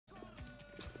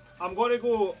I'm gonna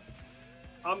go.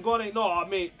 No,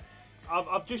 mate.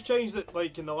 I've just changed it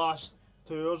like in the last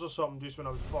 2 hours or something. Just when I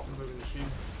was fucking about with the stream.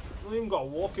 I've not even got a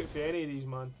walkout for any of these,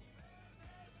 man.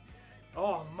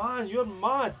 Oh man, you're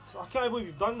mad! I can't believe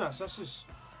you've done this. This is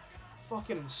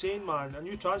fucking insane, man. A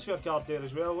new transfer card there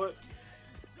as well. Look,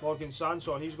 Morgan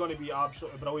Sanson. He's going to be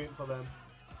absolutely brilliant for them.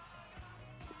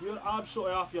 You're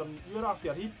absolutely off your. You're off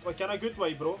your heat, like in a good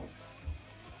way, bro.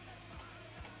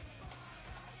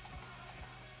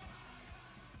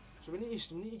 So we need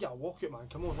to get a walkout, man.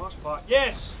 Come on, last pack.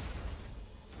 Yes!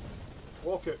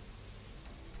 Walkout.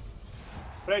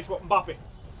 French what? Mbappe.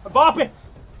 Mbappe!